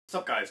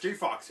What's up guys, J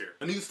Fox here.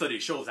 A new study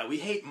shows that we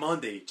hate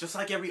Monday just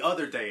like every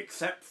other day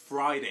except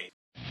Friday.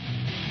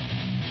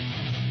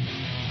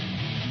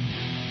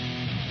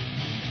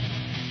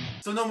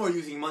 So no more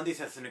using Mondays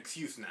as an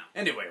excuse now.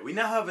 Anyway, we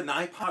now have an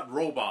iPod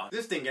robot.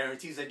 This thing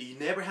guarantees that you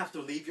never have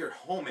to leave your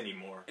home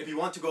anymore if you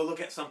want to go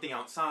look at something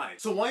outside.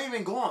 So why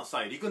even go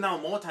outside? You can now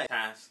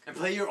multitask and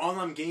play your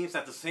online games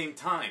at the same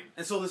time.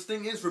 And so this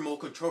thing is remote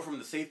control from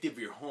the safety of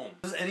your home.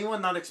 Does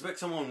anyone not expect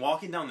someone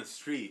walking down the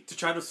street to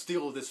try to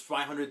steal this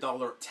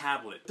 $500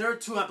 tablet? There are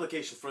two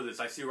applications for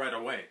this I see right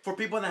away. For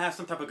people that have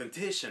some type of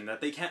condition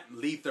that they can't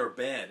leave their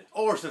bed.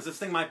 Or since this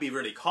thing might be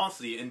really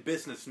costly in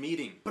business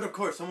meeting. But of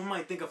course, someone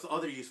might think of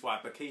other useful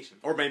application.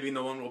 Or maybe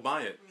no one will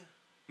buy it.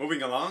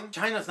 Moving along,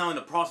 China's now in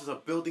the process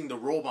of building the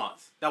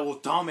robots that will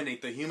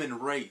dominate the human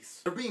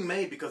race. They're being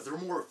made because they're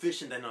more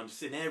efficient than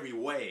us in every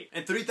way.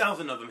 And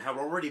 3,000 of them have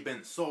already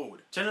been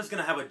sold. China's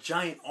gonna have a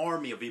giant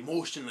army of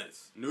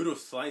emotionless, noodle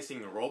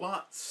slicing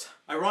robots.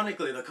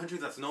 Ironically, the country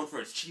that's known for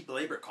its cheap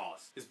labor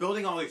costs is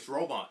building all these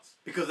robots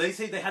because they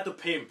say they had to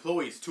pay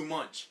employees too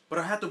much. But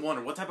I have to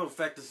wonder what type of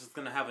effect this is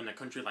gonna have in a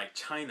country like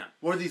China,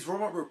 where these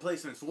robot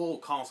replacements will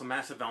cause a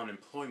massive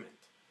unemployment.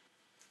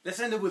 Let's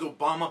end it with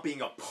Obama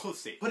being a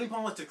pussy. Putting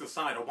politics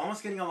aside,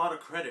 Obama's getting a lot of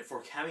credit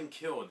for having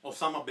killed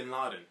Osama bin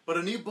Laden. But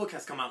a new book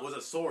has come out with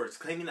a source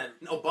claiming that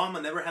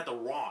Obama never had the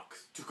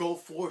rocks to go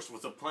force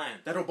was a plan.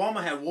 That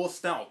Obama had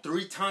wussed out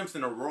 3 times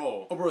in a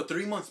row over a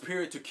 3-month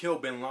period to kill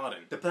bin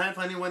Laden. The plan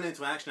finally went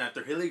into action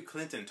after Hillary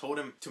Clinton told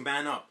him to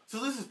man up.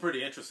 So this is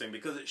pretty interesting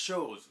because it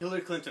shows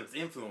Hillary Clinton's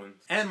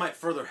influence and might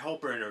further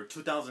help her in her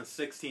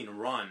 2016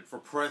 run for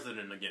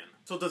president again.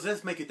 So does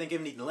this make you think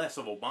any less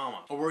of Obama?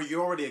 Or were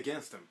you already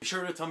against him? Be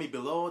sure to tell me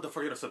below. Don't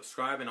forget to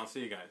subscribe and I'll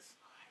see you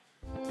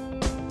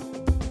guys.